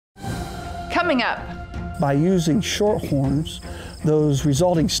Coming up. By using Shorthorns, those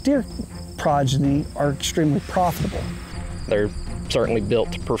resulting steer progeny are extremely profitable. They're certainly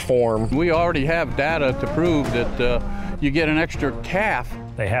built to perform. We already have data to prove that you get an extra calf.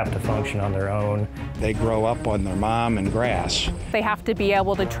 They have to function on their own. They grow up on their mom and grass. They have to be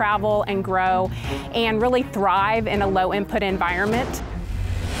able to travel and grow and really thrive in a low input environment.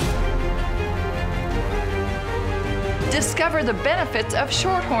 Discover the benefits of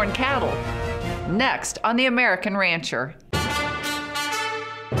Shorthorn cattle. Next on The American Rancher.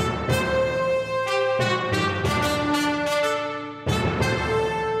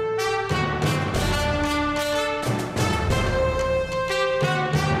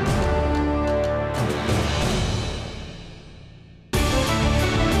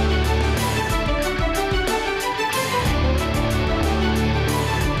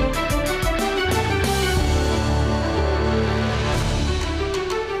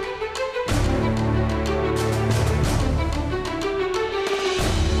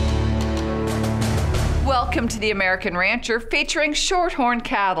 Welcome to The American Rancher, featuring Shorthorn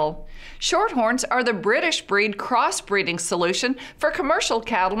cattle. Shorthorns are the British breed crossbreeding solution for commercial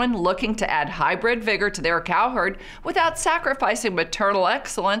cattlemen looking to add hybrid vigor to their cow herd without sacrificing maternal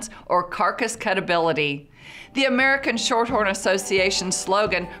excellence or carcass cutability. The American Shorthorn Association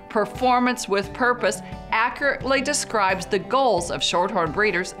slogan, "Performance with Purpose," accurately describes the goals of Shorthorn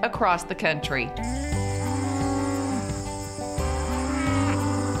breeders across the country.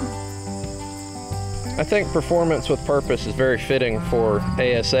 I think performance with purpose is very fitting for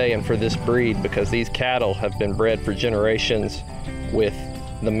ASA and for this breed because these cattle have been bred for generations with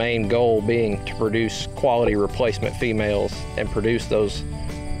the main goal being to produce quality replacement females and produce those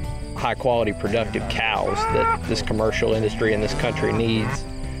high quality productive cows that this commercial industry in this country needs,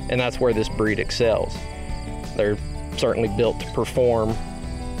 and that's where this breed excels. They're certainly built to perform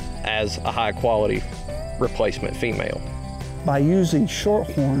as a high quality replacement female. By using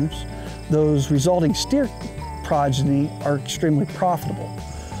Shorthorns, those resulting steer progeny are extremely profitable.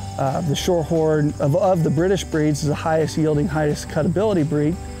 The Shorthorn of the British breeds is the highest yielding, highest cutability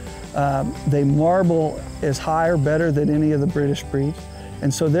breed. They marble as high or better than any of the British breeds.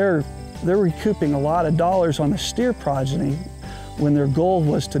 And so they're recouping a lot of dollars on the steer progeny when their goal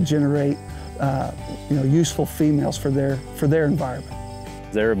was to generate useful females for their environment.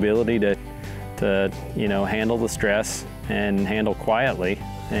 Their ability to handle the stress and handle quietly.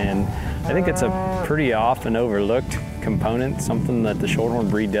 And I think it's a pretty often overlooked component, something that the Shorthorn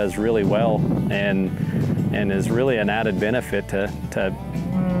breed does really well and is really an added benefit to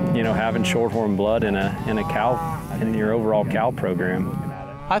having Shorthorn blood in a cow, in your overall cow program.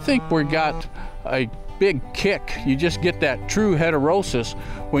 I think we got a big kick. You just get that true heterosis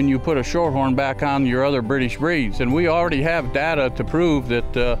when you put a Shorthorn back on your other British breeds. And we already have data to prove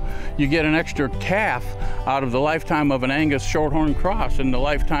that you get an extra calf out of the lifetime of an Angus Shorthorn cross and the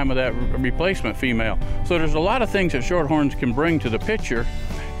lifetime of that replacement female. So there's a lot of things that Shorthorns can bring to the picture,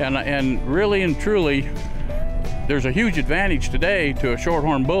 and really and truly, there's a huge advantage today to a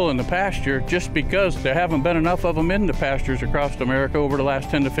Shorthorn bull in the pasture just because there haven't been enough of them in the pastures across America over the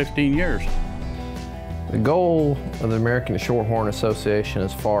last 10 to 15 years. The goal of the American Shorthorn Association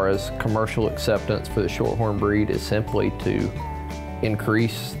as far as commercial acceptance for the Shorthorn breed is simply to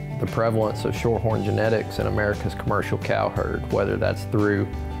increase the prevalence of Shorthorn genetics in America's commercial cow herd, whether that's through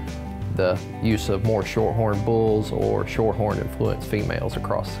the use of more Shorthorn bulls or Shorthorn influenced females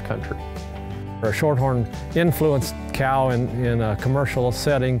across the country. For a Shorthorn influenced cow in a commercial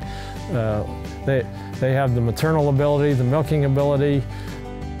setting, they have the maternal ability, the milking ability,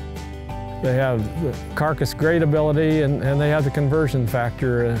 they have the carcass grade ability, and they have the conversion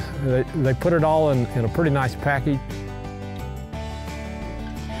factor. They put it all in a pretty nice package.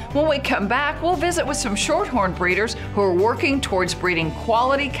 When we come back, we'll visit with some Shorthorn breeders who are working towards breeding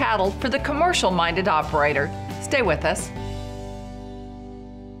quality cattle for the commercial-minded operator. Stay with us.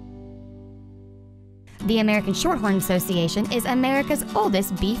 The American Shorthorn Association is America's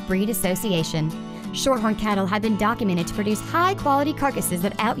oldest beef breed association. Shorthorn cattle have been documented to produce high-quality carcasses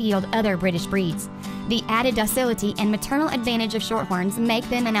that out-yield other British breeds. The added docility and maternal advantage of Shorthorns make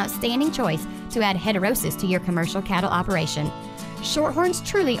them an outstanding choice to add heterosis to your commercial cattle operation. Shorthorns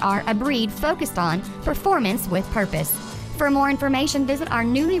truly are a breed focused on performance with purpose. For more information, visit our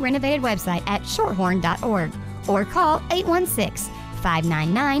newly renovated website at shorthorn.org or call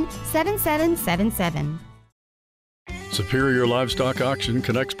 816-599-7777. Superior Livestock Auction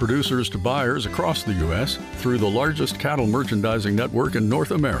connects producers to buyers across the U.S. through the largest cattle merchandising network in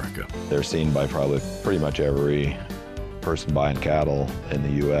North America. They're seen by probably pretty much every person buying cattle in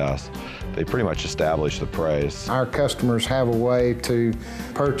the U.S., they pretty much establish the price. Our customers have a way to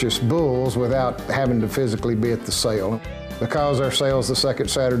purchase bulls without having to physically be at the sale. Because our sale's the second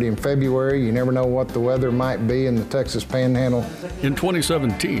Saturday in February, you never know what the weather might be in the Texas Panhandle. In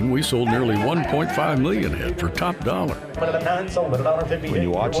 2017, we sold nearly 1.5 million head for top dollar. When you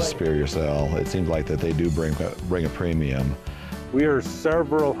watch a Superior sale, it seems like that they do bring a premium. We are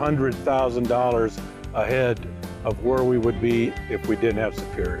several $100,000 ahead of where we would be if we didn't have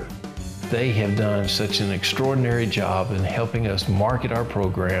Superior. They have done such an extraordinary job in helping us market our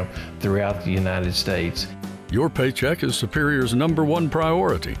program throughout the United States. Your paycheck is Superior's #1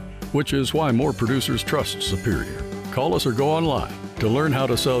 priority, which is why more producers trust Superior. Call us or go online to learn how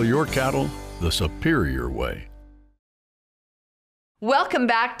to sell your cattle the Superior way. Welcome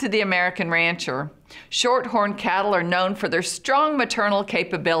back to The American Rancher. Shorthorn cattle are known for their strong maternal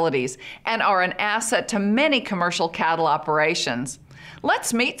capabilities and are an asset to many commercial cattle operations.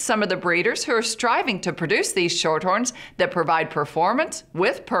 Let's meet some of the breeders who are striving to produce these Shorthorns that provide performance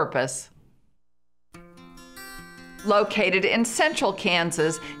with purpose. Located in central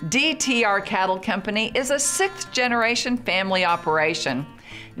Kansas, DTR Cattle Company is a 6th-generation family operation.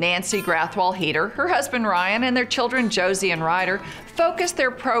 Nancy Grathwell-Heater, her husband Ryan, and their children Josie and Ryder focus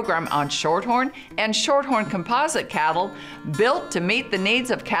their program on Shorthorn and Shorthorn composite cattle built to meet the needs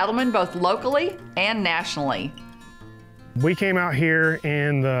of cattlemen both locally and nationally. We came out here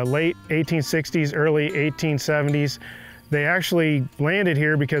in the late 1860s, early 1870s. They actually landed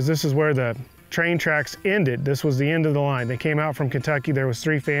here because this is where the train tracks ended. This was the end of the line. They came out from Kentucky. There was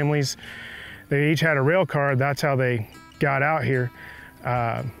 3 families. They each had a rail car. That's how they got out here.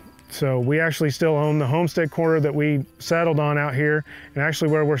 So we actually still own the homestead corner that we settled on out here. And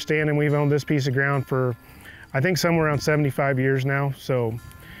actually where we're standing, we've owned this piece of ground for, I think, somewhere around 75 years now. So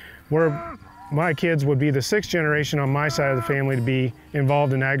my kids would be the 6th generation on my side of the family to be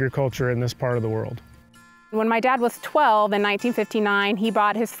involved in agriculture in this part of the world. When my dad was 12 in 1959, he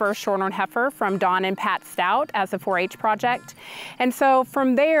bought his first Shorthorn heifer from Don and Pat Stout as a 4-H project. And so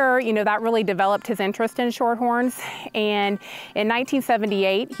from there, that really developed his interest in Shorthorns. And in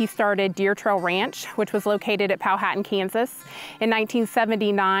 1978, he started Deer Trail Ranch, which was located at Powhatan, Kansas. In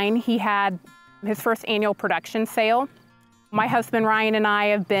 1979, he had his first annual production sale. My husband Ryan and I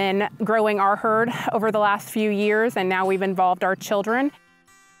have been growing our herd over the last few years, and now we've involved our children.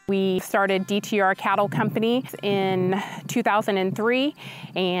 We started DTR Cattle Company in 2003,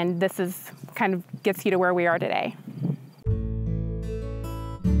 and this is kind of gets you to where we are today.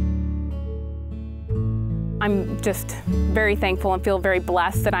 I'm just very thankful and feel very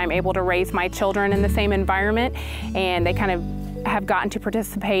blessed that I'm able to raise my children in the same environment, and they kind of have gotten to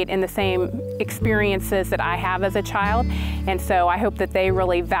participate in the same experiences that I have as a child. And so I hope that they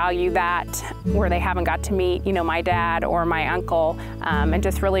really value that, where they haven't got to meet, my dad or my uncle, and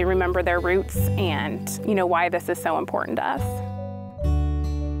just really remember their roots and, why this is so important to us.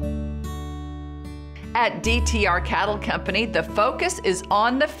 At DTR Cattle Company, the focus is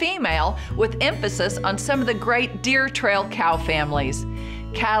on the female with emphasis on some of the great Deer Trail cow families.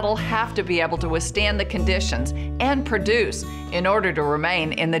 Cattle have to be able to withstand the conditions and produce in order to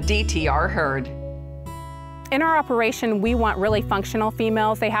remain in the DTR herd. In our operation, we want really functional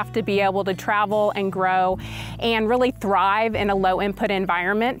females. They have to be able to travel and grow and really thrive in a low input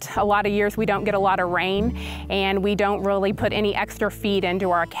environment. A lot of years we don't get a lot of rain, and we don't really put any extra feed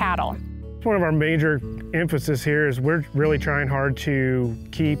into our cattle. One of our major emphasis here is we're really trying hard to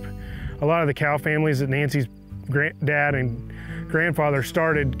keep a lot of the cow families that Nancy's dad and grandfather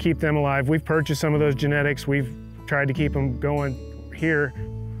started, keep them alive. We've purchased some of those genetics. We've tried to keep them going here.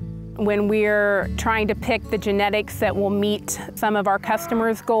 When we're trying to pick the genetics that will meet some of our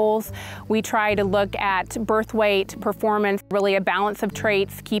customers' goals, we try to look at birth weight, performance, really a balance of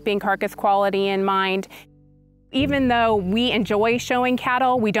traits, keeping carcass quality in mind. Even though we enjoy showing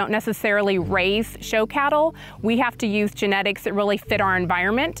cattle, we don't necessarily raise show cattle. We have to use genetics that really fit our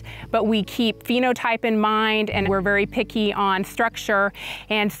environment, but we keep phenotype in mind, and we're very picky on structure.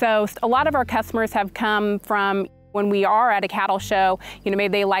 And so a lot of our customers have come from when we are at a cattle show, maybe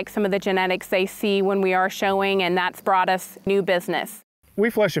they like some of the genetics they see when we are showing, and that's brought us new business. We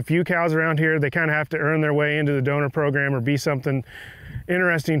flush a few cows around here. They kind of have to earn their way into the donor program or be something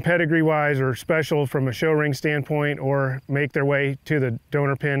interesting pedigree-wise or special from a show ring standpoint, or make their way to the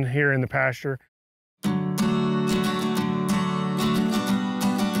donor pen here in the pasture.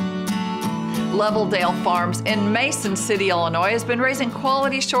 Leveldale Farms in Mason City, Illinois has been raising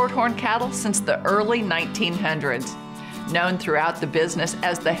quality Shorthorn cattle since the early 1900s. Known throughout the business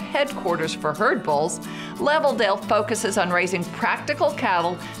as the headquarters for herd bulls, Leveldale focuses on raising practical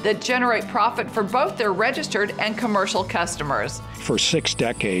cattle that generate profit for both their registered and commercial customers. For 6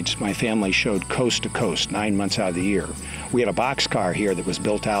 decades, my family showed coast to coast 9 months out of the year. We had a boxcar here that was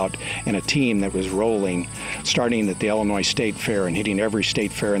built out and a team that was rolling, starting at the Illinois State Fair and hitting every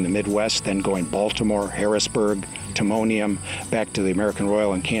state fair in the Midwest, then going Baltimore, Harrisburg, Timonium, back to the American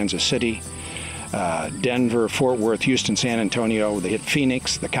Royal in Kansas City, Denver, Fort Worth, Houston, San Antonio. They hit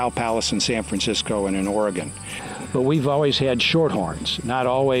Phoenix, the Cow Palace in San Francisco, and in Oregon. But we've always had Shorthorns, not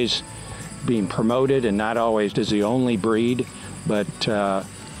always being promoted and not always as the only breed, but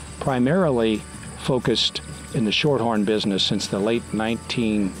primarily focused in the Shorthorn business since the late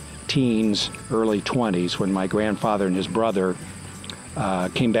 19-teens, early 20s, when my grandfather and his brother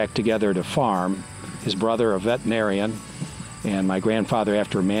came back together to farm. His brother, a veterinarian, and my grandfather,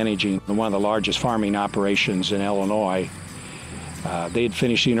 after managing one of the largest farming operations in Illinois, they had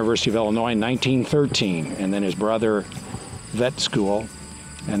finished the University of Illinois in 1913, and then his brother, vet school,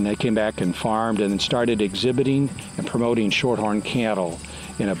 and they came back and farmed and then started exhibiting and promoting Shorthorn cattle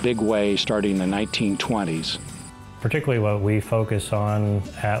in a big way starting in the 1920s. Particularly what we focus on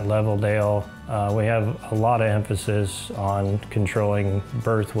at Leveldale, we have a lot of emphasis on controlling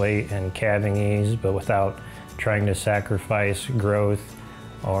birth weight and calving ease, but without trying to sacrifice growth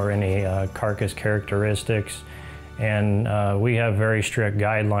or any carcass characteristics. And we have very strict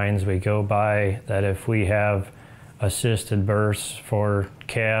guidelines we go by that if we have assisted births for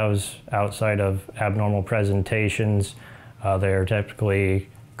calves outside of abnormal presentations, they are typically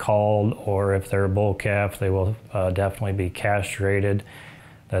called, or if they're a bull calf, they will definitely be castrated.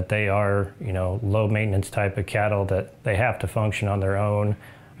 That they are, low maintenance type of cattle that they have to function on their own,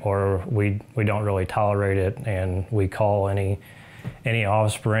 or we don't really tolerate it, and we call any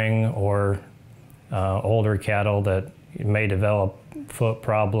offspring or older cattle that may develop foot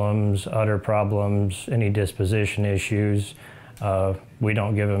problems, udder problems, any disposition issues. We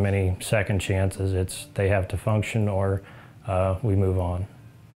don't give them any second chances. They have to function or we move on.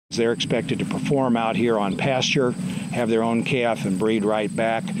 They're expected to perform out here on pasture, have their own calf, and breed right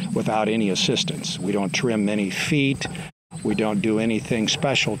back without any assistance. We don't trim any feet. We don't do anything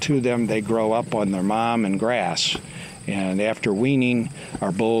special to them. They grow up on their mom and grass. And after weaning,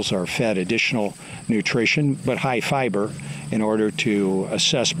 our bulls are fed additional nutrition, but high fiber, in order to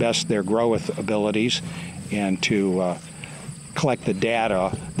assess best their growth abilities and to collect the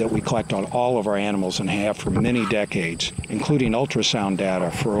data that we collect on all of our animals and have for many decades, including ultrasound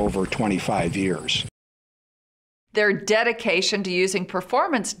data for over 25 years. Their dedication to using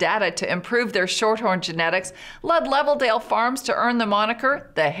performance data to improve their Shorthorn genetics led Leveldale Farms to earn the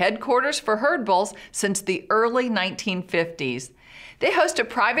moniker the headquarters for herd bulls since the early 1950s. They host a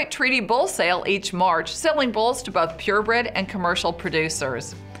private treaty bull sale each March, selling bulls to both purebred and commercial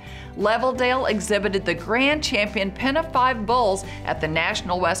producers. Leveldale exhibited the Grand Champion Pen of 5 bulls at the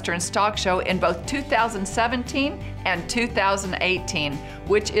National Western Stock Show in both 2017 and 2018,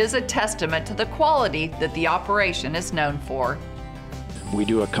 which is a testament to the quality that the operation is known for. We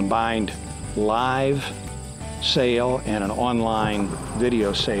do a combined live sale and an online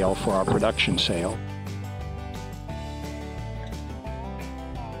video sale for our production sale.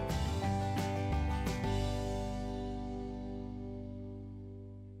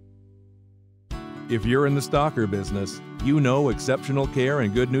 If you're in the stocker business, you know exceptional care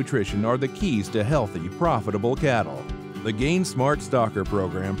and good nutrition are the keys to healthy, profitable cattle. The Gain Smart Stocker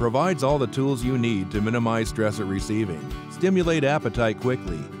program provides all the tools you need to minimize stress at receiving, stimulate appetite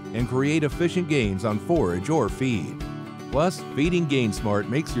quickly, and create efficient gains on forage or feed. Plus, feeding Gain Smart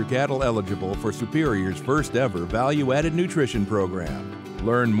makes your cattle eligible for Superior's first ever value-added nutrition program.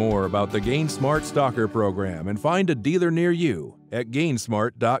 Learn more about the Gain Smart Stocker program and find a dealer near you at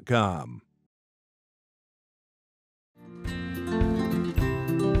gainsmart.com.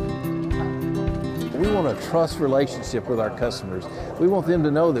 We want a trust relationship with our customers. We want them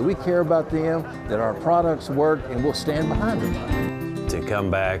to know that we care about them, that our products work, and we'll stand behind them. To come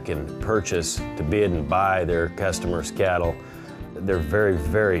back and purchase, to bid and buy their customers' cattle, they're very,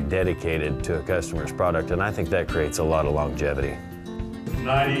 very dedicated to a customer's product, and I think that creates a lot of longevity.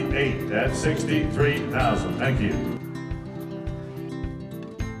 98, that's 63,000. Thank you.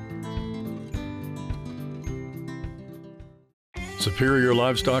 Superior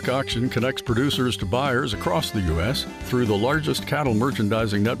Livestock Auction connects producers to buyers across the U.S. through the largest cattle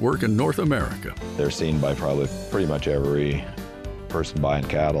merchandising network in North America. They're seen by probably pretty much every person buying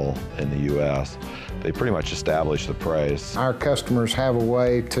cattle in the U.S. They pretty much establish the price. Our customers have a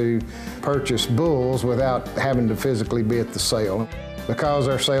way to purchase bulls without having to physically be at the sale. Because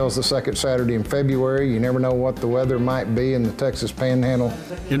our sale's the second Saturday in February, you never know what the weather might be in the Texas Panhandle.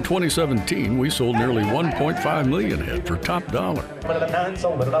 In 2017, we sold nearly 1.5 million head for top dollar.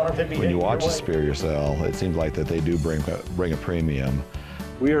 When you watch a Superior sale, it seems like that they do bring a premium.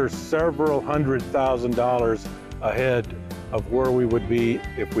 We are several $100,000 ahead of where we would be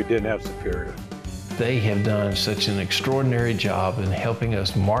if we didn't have Superior. They have done such an extraordinary job in helping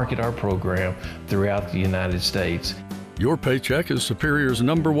us market our program throughout the United States. Your paycheck is Superior's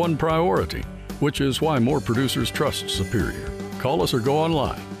 #1 priority, which is why more producers trust Superior. Call us or go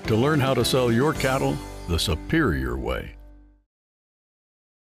online to learn how to sell your cattle the Superior way.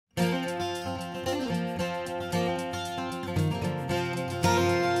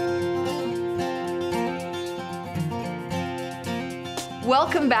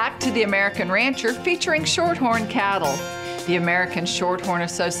 Welcome back to The American Rancher, featuring Shorthorn cattle. The American Shorthorn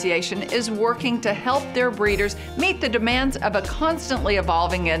Association is working to help their breeders meet the demands of a constantly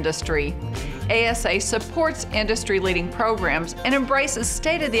evolving industry. ASA supports industry-leading programs and embraces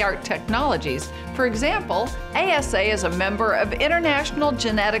state-of-the-art technologies. For example, ASA is a member of International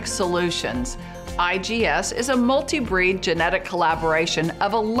Genetic Solutions. IGS is a multi-breed genetic collaboration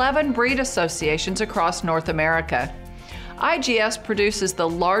of 11 breed associations across North America. IGS produces the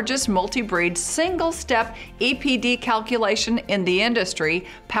largest multi-breed single-step EPD calculation in the industry,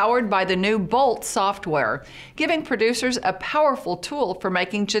 powered by the new Bolt software, giving producers a powerful tool for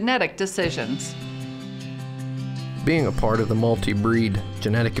making genetic decisions. Being a part of the multi-breed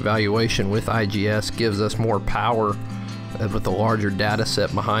genetic evaluation with IGS gives us more power with a larger data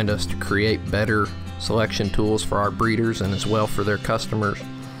set behind us to create better selection tools for our breeders and as well for their customers.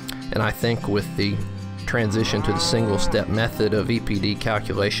 And I think with the transition to the single-step method of EPD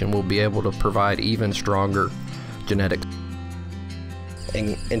calculation, we'll be able to provide even stronger genetics.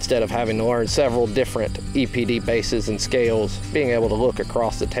 And instead of having to learn several different EPD bases and scales, being able to look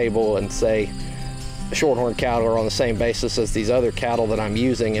across the table and say, Shorthorn cattle are on the same basis as these other cattle that I'm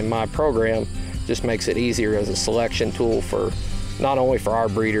using in my program, just makes it easier as a selection tool for not only for our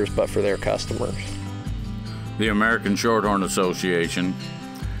breeders, but for their customers. The American Shorthorn Association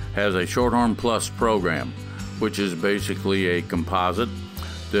has a Shorthorn Plus program, which is basically a composite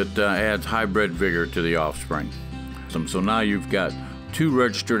that adds hybrid vigor to the offspring. So now you've got 2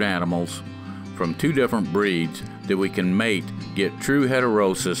 registered animals from 2 different breeds that we can mate, get true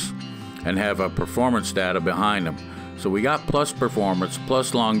heterosis, and have a performance data behind them. So we got plus performance,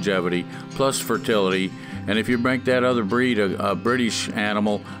 plus longevity, plus fertility, and if you make that other breed a British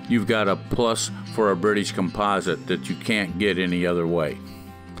animal, you've got a plus for a British composite that you can't get any other way.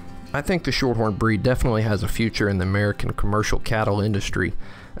 I think the Shorthorn breed definitely has a future in the American commercial cattle industry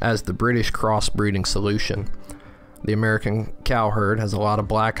as the British crossbreeding solution. The American cow herd has a lot of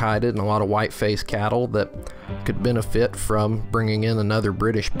black-hided and a lot of white-faced cattle that could benefit from bringing in another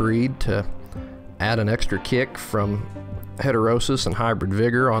British breed to add an extra kick from heterosis and hybrid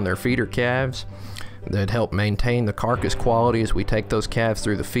vigor on their feeder calves. That'd help maintain the carcass quality as we take those calves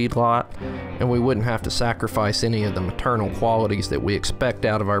through the feedlot, and we wouldn't have to sacrifice any of the maternal qualities that we expect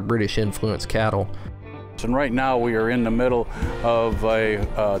out of our British influenced cattle. And right now we are in the middle of a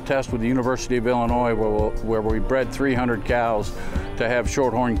test with the University of Illinois where we bred 300 cows to have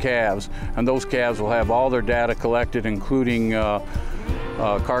Shorthorn calves, and those calves will have all their data collected, including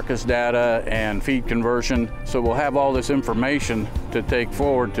carcass data and feed conversion. So we'll have all this information to take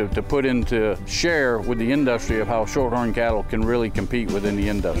forward to put into share with the industry of how Shorthorn cattle can really compete within the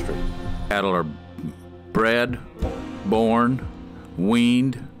industry. Cattle are bred, born,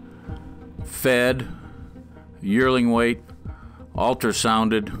 weaned, fed, yearling weight,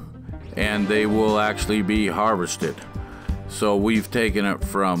 ultrasounded, and they will actually be harvested. So we've taken it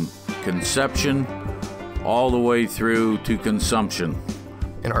from conception all the way through to consumption.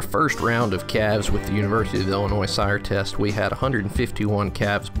 In our first round of calves with the University of Illinois sire test, we had 151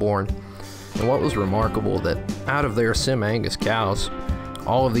 calves born. And what was remarkable that out of their Sim Angus cows,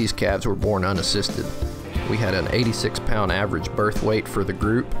 all of these calves were born unassisted. We had an 86-pound average birth weight for the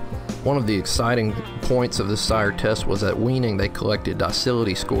group. One of the exciting points of this sire test was at weaning they collected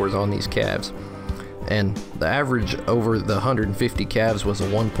docility scores on these calves. And the average over the 150 calves was a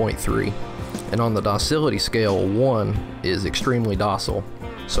 1.3. And on the docility scale, 1 is extremely docile.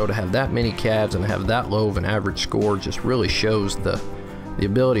 So to have that many calves and have that low of an average score just really shows the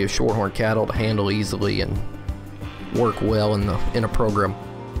ability of Shorthorn cattle to handle easily and work well in a program.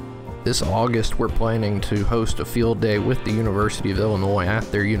 This August, we're planning to host a field day with the University of Illinois at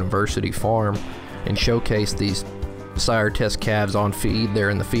their university farm and showcase these sire test calves on feed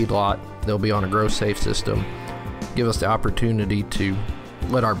there in the feedlot. They'll be on a grow safe system. Give us the opportunity to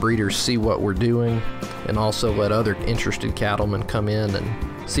let our breeders see what we're doing, and also let other interested cattlemen come in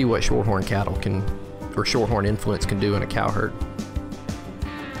and see what Shorthorn cattle can, or Shorthorn influence can do in a cow herd.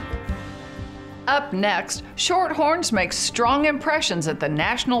 Up next, Shorthorns make strong impressions at the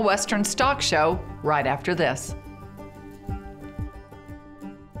National Western Stock Show right after this.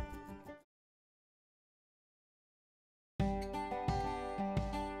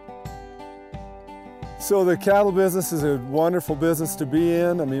 So the cattle business is a wonderful business to be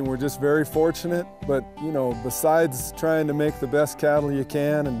in. I mean, we're just very fortunate, but you know, besides trying to make the best cattle you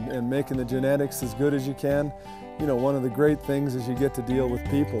can and making the genetics as good as you can, you know, one of the great things is you get to deal with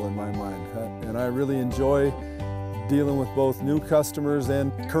people, in my mind. And I really enjoy dealing with both new customers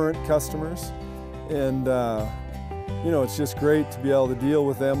and current customers. And you know, it's just great to be able to deal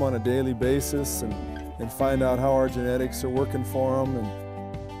with them on a daily basis and find out how our genetics are working for them. And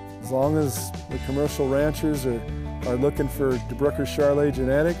as long as the commercial ranchers are looking for DeBrucker Charolais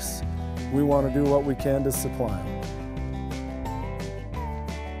genetics, we want to do what we can to supply them.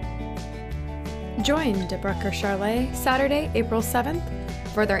 Join DeBrucker Charolais Saturday, April 7th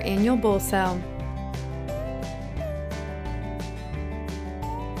for their annual bull sale.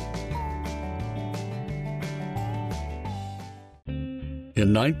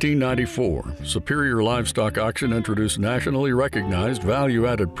 In 1994, Superior Livestock Auction introduced nationally recognized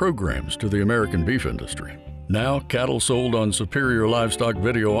value-added programs to the American beef industry. Now, cattle sold on Superior Livestock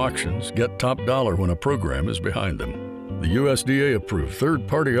video auctions get top dollar when a program is behind them. The USDA-approved,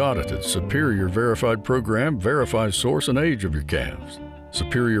 third-party audited Superior Verified program verifies source and age of your calves.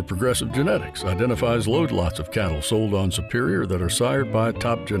 Superior Progressive Genetics identifies load lots of cattle sold on Superior that are sired by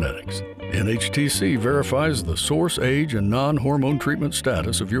Top Genetics. NHTC verifies the source, age, and non-hormone treatment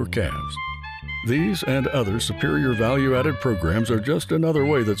status of your calves. These and other Superior value-added programs are just another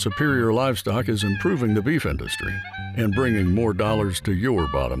way that Superior Livestock is improving the beef industry and bringing more dollars to your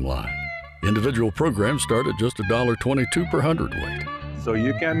bottom line. Individual programs start at just $1.22 per hundredweight. So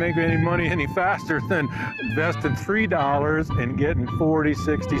you can't make any money any faster than investing $3 and getting $40,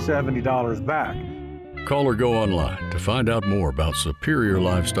 $60, $70 back. Call or go online to find out more about Superior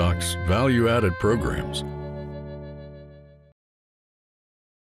Livestock's value-added programs.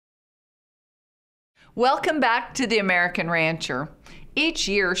 Welcome back to The American Rancher. Each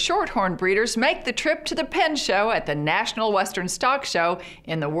year, Shorthorn breeders make the trip to the pen show at the National Western Stock Show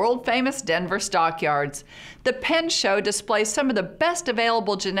in the world-famous Denver stockyards. The pen show displays some of the best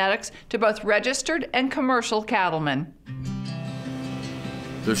available genetics to both registered and commercial cattlemen.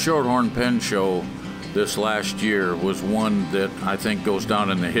 The Shorthorn Pen Show this last year was one that I think goes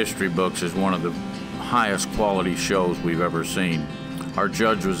down in the history books as one of the highest quality shows we've ever seen. Our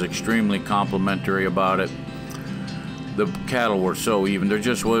judge was extremely complimentary about it. The cattle were so even. There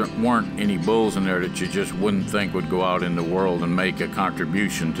just weren't any bulls in there that you just wouldn't think would go out in the world and make a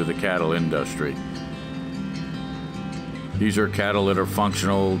contribution to the cattle industry. These are cattle that are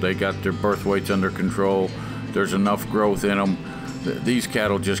functional. They got their birth weights under control. There's enough growth in them. These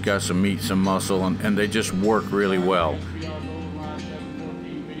cattle just got some meat, some muscle, and they just work really well.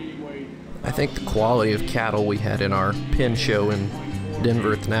 I think the quality of cattle we had in our pen show in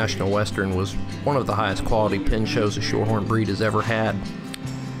Denver at the National Western was one of the highest quality pen shows a Shorthorn breed has ever had.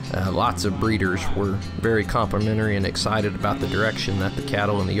 Lots of breeders were very complimentary and excited about the direction that the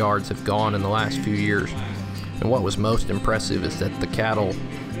cattle in the yards have gone in the last few years. And what was most impressive is that the cattle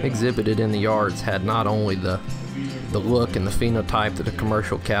exhibited in the yards had not only the look and the phenotype that a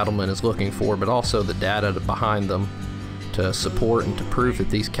commercial cattleman is looking for, but also the data behind them to support and to prove that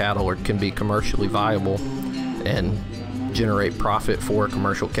these cattle can be commercially viable and generate profit for a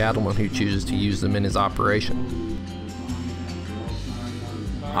commercial cattleman who chooses to use them in his operation.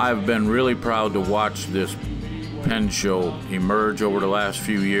 I've been really proud to watch this pen show emerge over the last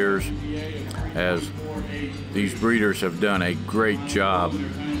few years, as these breeders have done a great job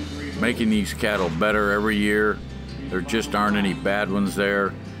making these cattle better every year. There just aren't any bad ones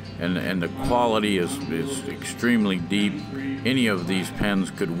there, and the quality is extremely deep. Any of these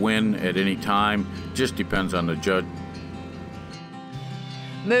pens could win at any time, just depends on the judge.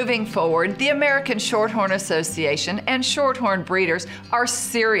 Moving forward, the American Shorthorn Association and Shorthorn breeders are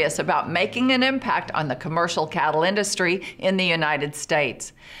serious about making an impact on the commercial cattle industry in the United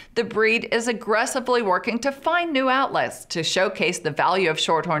States. The breed is aggressively working to find new outlets to showcase the value of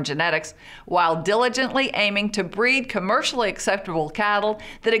Shorthorn genetics, while diligently aiming to breed commercially acceptable cattle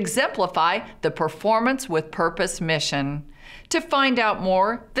that exemplify the Performance with Purpose mission. To find out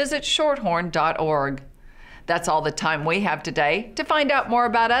more, visit shorthorn.org. That's all the time we have today. To find out more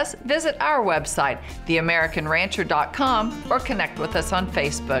about us, visit our website, theamericanrancher.com, or connect with us on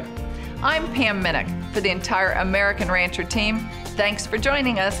Facebook. I'm Pam Minnick. For the entire American Rancher team, Thanks for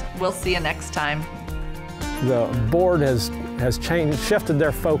joining us. We'll see you next time. The board has shifted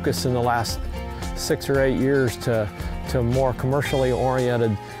their focus in the last 6 or 8 years to a more commercially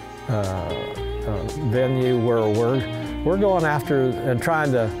oriented venue where we're going after and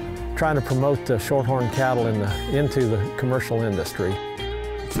trying to promote the shorthorn cattle into the commercial industry.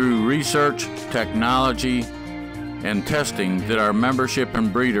 Through research, technology, and testing that our membership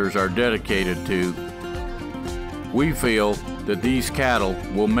and breeders are dedicated to, we feel that these cattle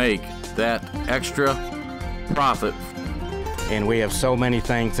will make that extra profit. And we have so many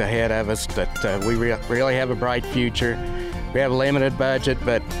things ahead of us that we really have a bright future. We have a limited budget,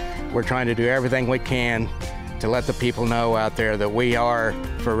 but we're trying to do everything we can to let the people know out there that we are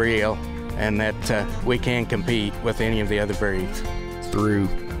for real and that we can compete with any of the other breeds. Through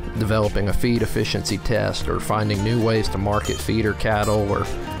developing a feed efficiency test or finding new ways to market feeder cattle or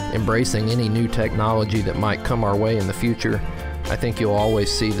embracing any new technology that might come our way in the future, I think you'll always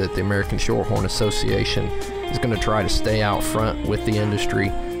see that the American Shorthorn Association is going to try to stay out front with the industry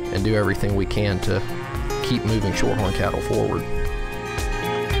and do everything we can to keep moving shorthorn cattle forward.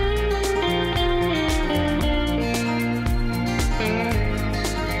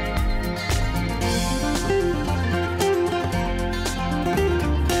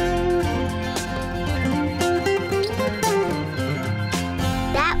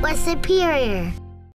 That was superior.